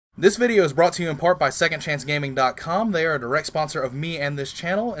This video is brought to you in part by SecondChanceGaming.com. They are a direct sponsor of me and this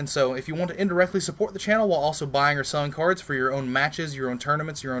channel, and so if you want to indirectly support the channel while also buying or selling cards for your own matches, your own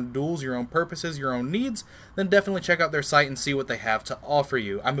tournaments, your own duels, your own purposes, your own needs, then definitely check out their site and see what they have to offer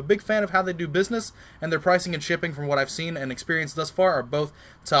you. I'm a big fan of how they do business, and their pricing and shipping from what I've seen and experienced thus far are both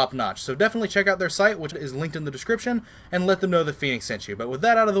top-notch. So definitely check out their site, which is linked in the description, and let them know that Phoenix sent you. But with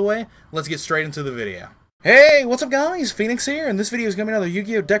that out of the way, let's get straight into the video. Hey, what's up guys? Phoenix here, and this video is going to be another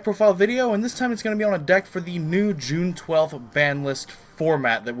Yu-Gi-Oh! Deck profile video, and this time it's going to be on a deck for the new June 12th ban list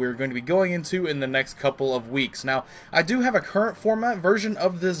format that we're going to be going into in the next couple of weeks. Now, I do have a current format version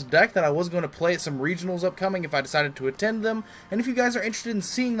of this deck that I was going to play at some regionals upcoming if I decided to attend them, and if you guys are interested in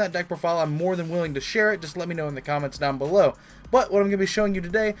seeing that deck profile, I'm more than willing to share it. Just let me know in the comments down below. But what I'm going to be showing you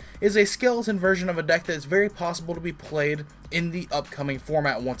today is a skeleton version of a deck that is very possible to be played in the upcoming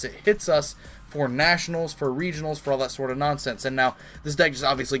format once it hits us for nationals, for regionals, for all that sort of nonsense. And now, this deck just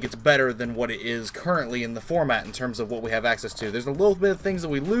obviously gets better than what it is currently in the format in terms of what we have access to. There's a little bit of things that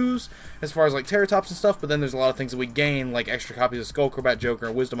we lose as far as like Terratops and stuff, but then there's a lot of things that we gain, like extra copies of Skullcrobat Joker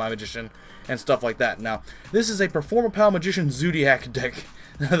and Wisdom Eye Magician and stuff like that. Now, this is a Performapal Magician Zoodiac deck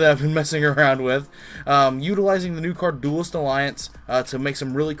that I've been messing around with, utilizing the new card Duelist Alliance to make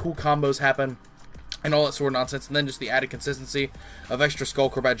some really cool combos happen and all that sort of nonsense, and then just the added consistency of extra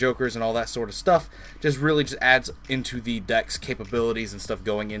Skullcrobat Jokers and all that sort of stuff just really just adds into the deck's capabilities and stuff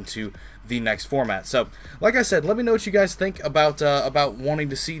going into the next format. So, like I said, let me know what you guys think about wanting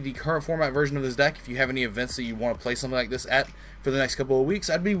to see the current format version of this deck. If you have any events that you want to play something like this at for the next couple of weeks,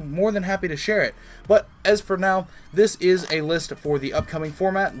 I'd be more than happy to share it. But as for now, this is a list for the upcoming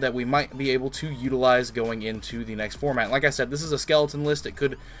format that we might be able to utilize going into the next format. Like I said, this is a skeleton list. It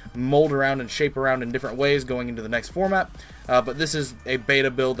could mold around and shape around in different ways going into the next format, but this is a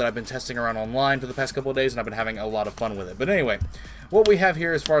beta build that I've been testing around online for the past couple of days, and I've been having a lot of fun with it. But anyway, what we have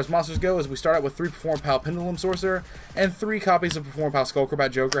here as far as monsters go is we start out with 3 Performapal Pendulum Sorcerer and 3 copies of Performapal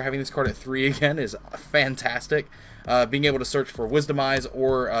Skullcrobat Joker. Having this card at 3 again is fantastic. Being able to search for Wisdom Eyes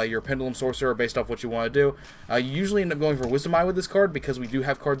or your Pendulum Sorcerer based off what you want to do. You usually end up going for Wisdom Eye with this card because we do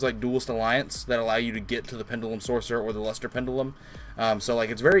have cards like Duelist Alliance that allow you to get to the Pendulum Sorcerer or the Luster Pendulum. So like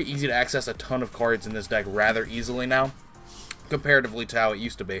it's very easy to access a ton of cards in this deck rather easily now, comparatively to how it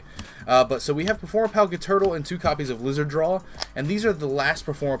used to be. But so we have Performapal Turtle and 2 copies of Lizard Draw, and these are the last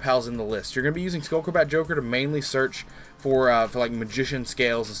Performapals in the list. You're going to be using Skullcrobat Joker to mainly search for like Magician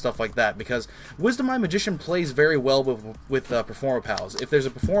scales and stuff like that, because Wisdom Eye Magician plays very well with Performapals. If there's a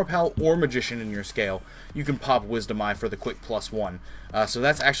Performapal or Magician in your scale, you can pop Wisdom Eye for the quick +1. So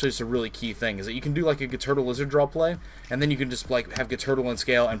that's actually just a really key thing, is that you can do like a Turtle Lizard Draw play, and then you can just like have Turtle in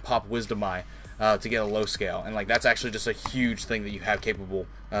scale and pop Wisdom Eye to get a low scale, and like that's actually just a huge thing that you have capable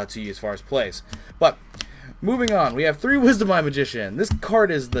to you as far as plays. But moving on, we have 3 Wisdom Eye Magician. This card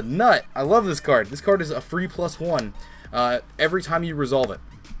is the nut. I love this card. This card is a free +1 every time you resolve it,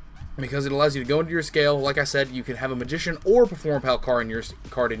 because it allows you to go into your scale. Like I said, you can have a Magician or Performapal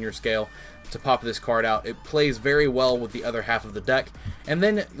card in your scale to pop this card out. It plays very well with the other half of the deck, and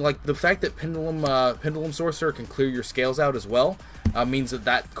then like the fact that Pendulum Sorcerer can clear your scales out as well means that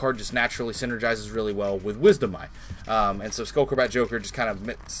that card just naturally synergizes really well with Wisdom Eye, and so Skullcrobat Joker just kind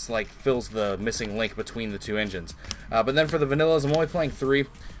of fills the missing link between the 2 engines. But then for the vanillas, I'm only playing 3,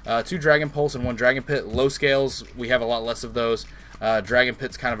 2 Dragon Pulse and 1 Dragon Pit. Low scales, we have a lot less of those. Dragon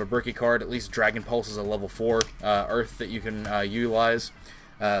Pit's kind of a bricky card. At least Dragon Pulse is a level 4 Earth that you can utilize.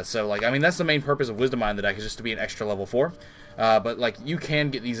 So like, I mean, that's the main purpose of Wisdom Eye in the deck, is just to be an extra level 4. But like, you can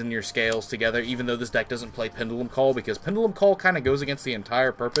get these in your scales together, even though this deck doesn't play Pendulum Call, because Pendulum Call kind of goes against the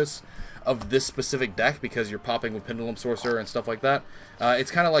entire purpose of this specific deck, because you're popping with Pendulum Sorcerer and stuff like that.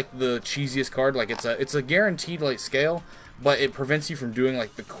 It's kind of like the cheesiest card. Like it's a guaranteed like scale, but it prevents you from doing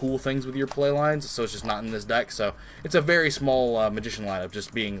like the cool things with your play lines, so it's just not in this deck. So it's a very small Magician lineup,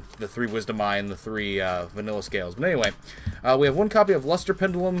 just being the 3 Wisdom Eye and the 3 vanilla scales. But anyway, we have 1 copy of Luster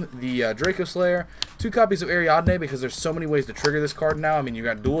Pendulum, the Draco Slayer, 2 copies of Ariadne, because there's so many ways to trigger this card now. I mean, you've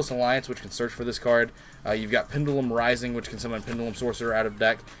got Duelist Alliance, which can search for this card. You've got Pendulum Rising, which can summon Pendulum Sorcerer out of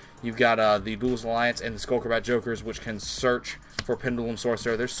deck. You've got the Duelist Alliance and the Skullcrobat Jokers, which can search for Pendulum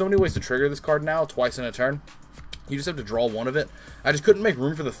Sorcerer. There's so many ways to trigger this card now, twice in a turn. You just have to draw 1 of it. I just couldn't make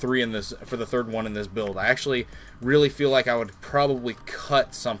room for the 3 in this, for the 3rd one in this build. I actually really feel like I would probably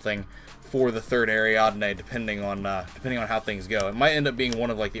cut something for the 3rd Ariadne, depending on how things go. It might end up being one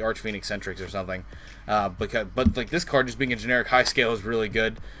of like the Arch Phoenix Centrics or something. But like this card just being a generic high scale is really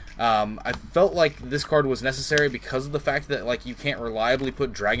good. I felt like this card was necessary because of the fact that like you can't reliably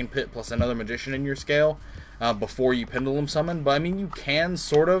put Dragon Pit plus another Magician in your scale before you Pendulum Summon. But I mean, you can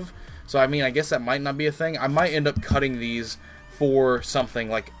sort of. So I mean, I guess that might not be a thing. I might end up cutting these for something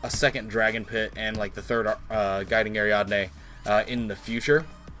like a second Dragon Pit and like the third Guiding Ariadne in the future.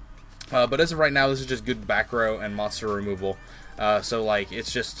 But as of right now, this is just good back row and monster removal. So like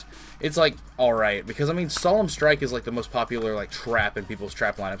it's like alright, because I mean Solemn Strike is like the most popular like trap in people's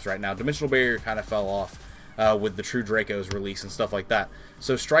trap lineups right now. Dimensional Barrier kind of fell off with the True Draco's release and stuff like that.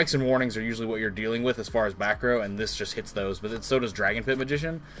 So strikes and warnings are usually what you're dealing with as far as back row, and this just hits those. But then so does Dragon Pit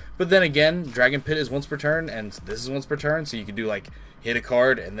Magician. But then again, Dragon Pit is once per turn, and this is once per turn, so you can do like hit a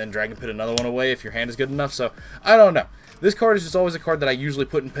card and then Dragon Pit another one away if your hand is good enough. So I don't know. This card is just always a card that I usually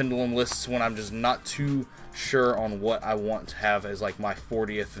put in Pendulum lists when I'm just not too sure on what I want to have as like my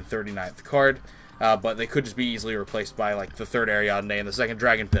 40th and 39th card. But they could just be easily replaced by like the third Ariadne and the second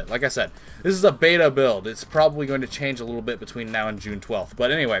Dragon Pit. Like I said, this is a beta build. It's probably going to change a little bit between now and June 12th.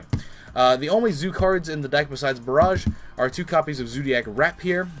 But anyway, the only Zoo cards in the deck besides Barrage are 2 copies of Zoodiac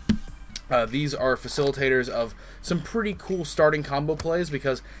Rapier. These are facilitators of some pretty cool starting combo plays,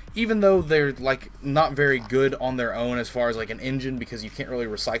 because even though they're like not very good on their own as far as like an engine, because you can't really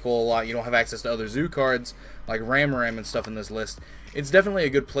recycle a lot, you don't have access to other Zoo cards like Ram and stuff in this list, it's definitely a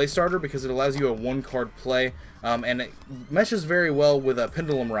good play starter because it allows you a 1-card play, and it meshes very well with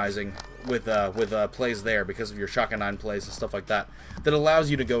Pendulum Rising with plays there because of your Shaka 9 plays and stuff like that. That allows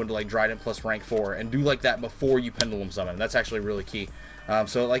you to go into like Dryden plus rank 4 and do like that before you Pendulum Summon. That's actually really key.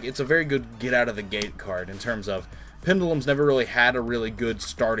 So like it's a very good get out of the gate card in terms of Pendulum's never really had a really good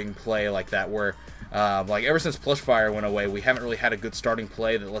starting play like that, where like ever since Plush Fire went away, we haven't really had a good starting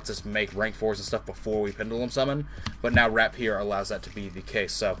play that lets us make rank 4s and stuff before we Pendulum Summon, but now Rapier allows that to be the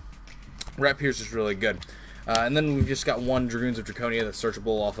case. So Rapier is just really good. And then we've just got 1 Dragoons of Draconia that's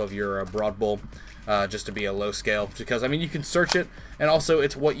searchable off of your Broad Bull, just to be a low scale, because I mean you can search it, and also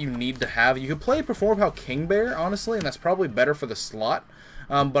it's what you need to have. You could play Performapal King Bear, honestly, and that's probably better for the slot.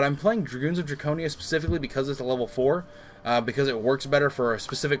 But I'm playing Dragoons of Draconia specifically because it's a level 4, because it works better for a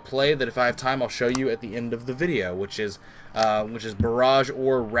specific play that if I have time I'll show you at the end of the video, which is Barrage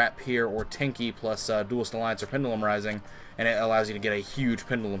or Rapier or Tenki plus Duelist Alliance or Pendulum Rising, and it allows you to get a huge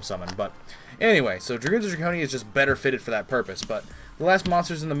Pendulum Summon. But anyway, so Dragoons of Draconia is just better fitted for that purpose. But the last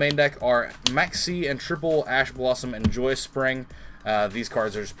monsters in the main deck are Maxi and Triple Ash Blossom and Joyous Spring. These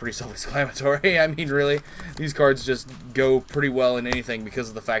cards are just pretty self-explanatory. I mean, really, these cards just go pretty well in anything because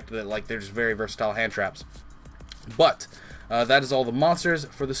of the fact that like they're just very versatile hand traps. But that is all the monsters.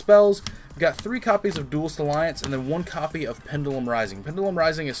 For the spells, we've got 3 copies of Duelist Alliance and then 1 copy of Pendulum Rising. Pendulum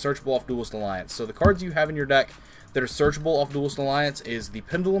Rising is searchable off Duelist Alliance. So the cards you have in your deck that are searchable off Duelist Alliance is the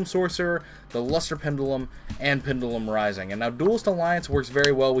Pendulum Sorcerer, the Luster Pendulum, and Pendulum Rising. And now Duelist Alliance works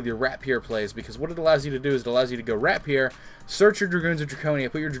very well with your Rapier plays, because what it allows you to do is it allows you to go Rapier, search your Dragoons of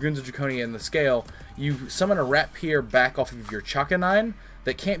Draconia, put your Dragoons of Draconia in the scale, you summon a Rapier back off of your Chaka 9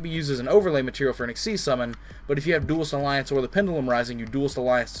 that can't be used as an overlay material for an Xyz summon, but if you have Duelist Alliance or the Pendulum Rising, you Duelist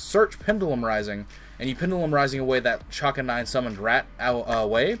Alliance search Pendulum Rising, and you Pendulum Rising away that Chaka 9 summoned rat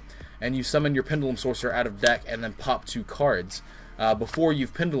away, and you summon your Pendulum Sorcerer out of deck and then pop 2 cards before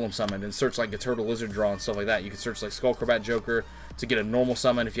you've Pendulum Summoned and search like a Turtle Lizard Draw and stuff like that. You can search like Skullcrobat Joker to get a normal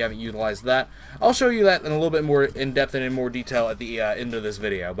summon if you haven't utilized that. I'll show you that in a little bit more in-depth and in more detail at the end of this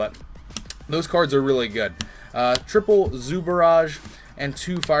video, but those cards are really good. Triple Zoo Barrage and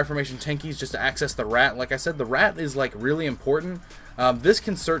 2 Fire Formation Tenkis just to access the rat. Like I said, the rat is like really important. This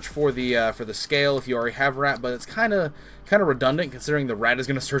can search for the scale if you already have rat, but it's kind of redundant considering the rat is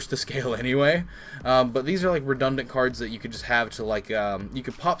going to search the scale anyway. But these are like redundant cards that you could just have to like you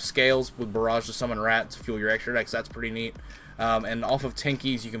could pop scales with Barrage to summon rat to fuel your extra decks. That's pretty neat. And off of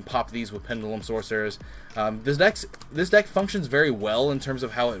Tenkis, you can pop these with Pendulum Sorcerers. This deck functions very well in terms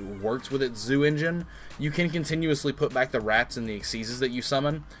of how it works with its Zoo engine. You can continuously put back the rats and the Xyzes that you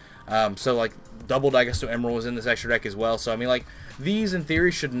summon. So like double Daigusto Emerald is in this extra deck as well. So I mean, like, these in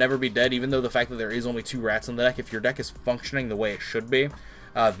theory should never be dead, even though the fact that there is only 2 rats in the deck. If your deck is functioning the way it should be,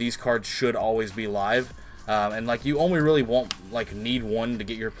 these cards should always be live. And like you only really won't like need 1 to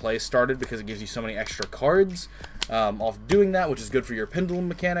get your play started because it gives you so many extra cards off doing that, which is good for your pendulum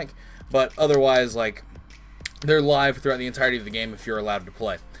mechanic. But otherwise, like, they're live throughout the entirety of the game if you're allowed to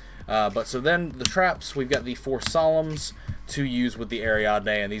play. But so then the traps, we've got the 4 Solemns to use with the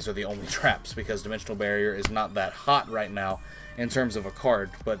Ariadne, and these are the only traps because Dimensional Barrier is not that hot right now in terms of a card,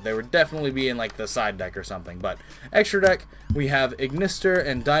 but they would definitely be in like the side deck or something. But extra deck, we have Ignister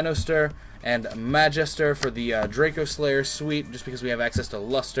and Dinoster and Magister for the Draco Slayer suite, just because we have access to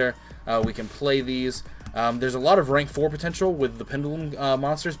Luster. We can play these. There's a lot of rank 4 potential with the Pendulum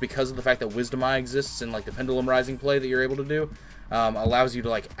monsters because of the fact that Wisdom Eye exists and like the Pendulum Rising play that you're able to do. Allows you to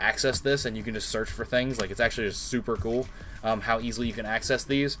like access this and you can just search for things. Like, it's actually just super cool. how easily you can access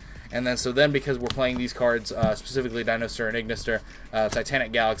these. And then because we're playing these cards, specifically Dinosaur and Ignister,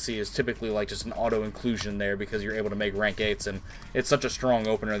 Titanic Galaxy is typically like just an auto inclusion there because you're able to make rank 8s, and it's such a strong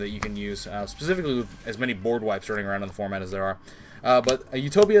opener that you can use, specifically with as many board wipes running around in the format as there are. But a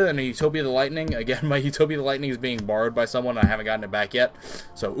Utopia and a Utopia the Lightning, again, my Utopia the Lightning is being borrowed by someone, I haven't gotten it back yet,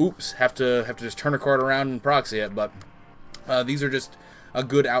 so oops, have to just turn a card around and proxy it, but these are just a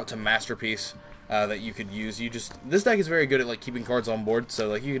good out to Masterpiece that you could use. This deck is very good at like keeping cards on board, so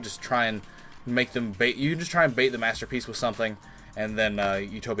like you could just try and make them bait. You can just try and bait the Masterpiece with something, and then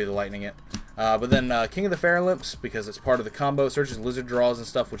Utopia the Lightning it. But then King of the Fairlimps, because it's part of the combo, searches lizard draws and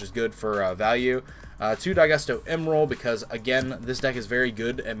stuff, which is good for value. 2 Digesto Emerald, because again, this deck is very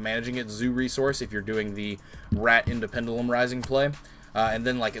good at managing its zoo resource if you're doing the rat into Pendulum Rising play. And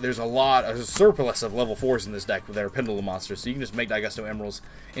then like there's a surplus of level 4s in this deck that are Pendulum monsters, so you can just make Digesto Emeralds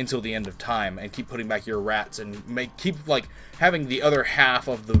until the end of time and keep putting back your rats and keep like having the other half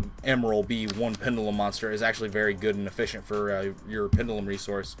of the emerald be one Pendulum monster is actually very good and efficient for your Pendulum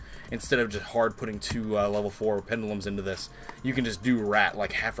resource. Instead of just hard putting 2 level 4 Pendulums into this, you can just do rat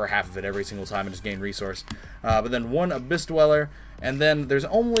like half of it every single time and just gain resource. But then 1 Abyss Dweller. And then there's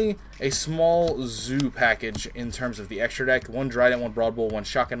only a small zoo package in terms of the extra deck. 1 Dryden, 1 Broadbull, 1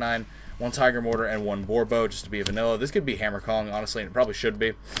 Shaka 9, 1 Tiger Mortar, and 1 Borbo, just to be a vanilla. This could be Hammer Kong, honestly, and it probably should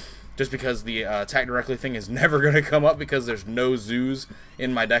be. Just because the attack directly thing is never going to come up because there's no zoos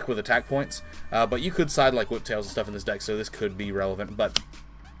in my deck with attack points. But you could side like Whiptails and stuff in this deck, so this could be relevant. But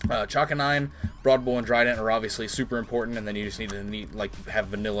Chaka 9, Broadbull, and Dryden are obviously super important, and then you just need to have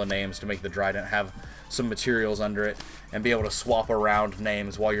vanilla names to make the Dryden have some materials under it and be able to swap around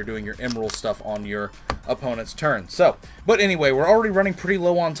names while you're doing your emerald stuff on your opponent's turn. So, but anyway, we're already running pretty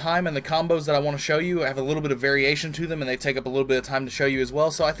low on time, and the combos that I want to show you have a little bit of variation to them, and they take up a little bit of time to show you as well.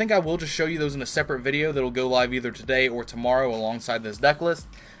 So I think I will just show you those in a separate video that will go live either today or tomorrow alongside this deck list.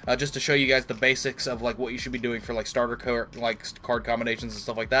 Just to show you guys the basics of like what you should be doing for like starter card combinations and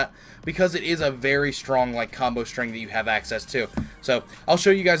stuff like that, because it is a very strong like combo string that you have access to. So I'll show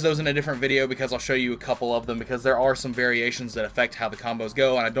you guys those in a different video because I'll show you a couple of them because there are some variations that affect how the combos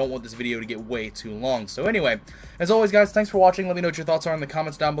go, and I don't want this video to get way too long. So anyway, as always guys, thanks for watching. Let me know what your thoughts are in the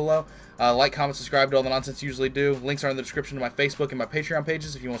comments down below. Like, comment, subscribe to all the nonsense you usually do. Links are in the description to my Facebook and my Patreon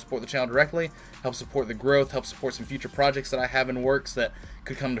pages if you want to support the channel directly, help support the growth, help support some future projects that I have in works that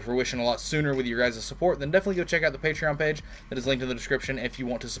could come to fruition a lot sooner with your guys' support. Then definitely go check out the Patreon page that is linked in the description if you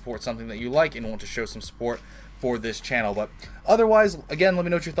want to support something that you like and want to show some support for this channel. But otherwise, again, let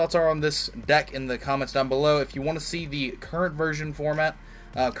me know what your thoughts are on this deck in the comments down below. If you want to see the current format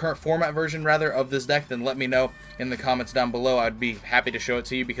version of this deck, then let me know in the comments down below. I'd be happy to show it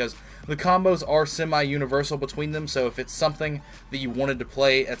to you because the combos are semi-universal between them, so if it's something that you wanted to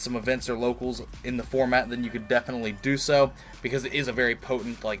play at some events or locals in the format, then you could definitely do so because it is a very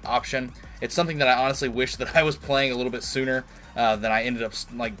potent like option. It's something that I honestly wish that I was playing a little bit sooner than I ended up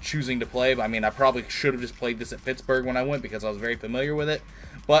like choosing to play. I mean, I probably should have just played this at Pittsburgh when I went because I was very familiar with it,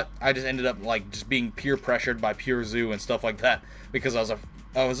 but I just ended up like just being peer pressured by Pure Zoo and stuff like that because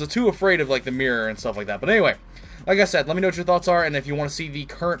I was too afraid of like the mirror and stuff like that. But anyway, like I said, let me know what your thoughts are, and if you want to see the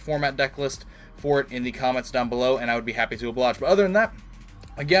current format deck list for it in the comments down below, and I would be happy to oblige. But other than that,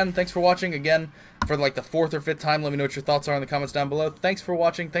 again, thanks for watching. Again, for like the 4th or 5th time, let me know what your thoughts are in the comments down below. Thanks for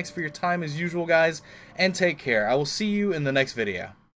watching. Thanks for your time as usual, guys, and take care. I will see you in the next video.